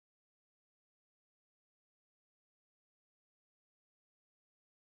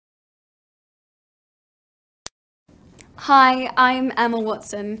Hi, I'm Emma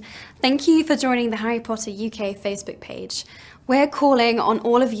Watson. Thank you for joining the Harry Potter UK Facebook page. We're calling on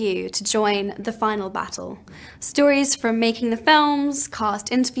all of you to join the final battle. Stories from making the films,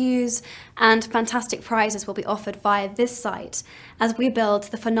 cast interviews, and fantastic prizes will be offered via this site as we build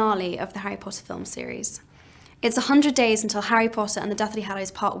the finale of the Harry Potter film series. It's 100 days until Harry Potter and the Deathly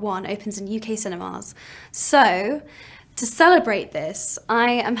Hallows Part 1 opens in UK cinemas. So, to celebrate this,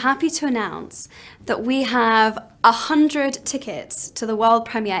 I am happy to announce that we have 100 tickets to the world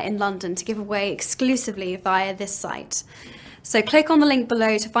premiere in London to give away exclusively via this site. So click on the link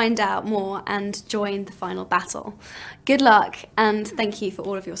below to find out more and join the final battle. Good luck and thank you for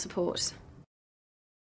all of your support.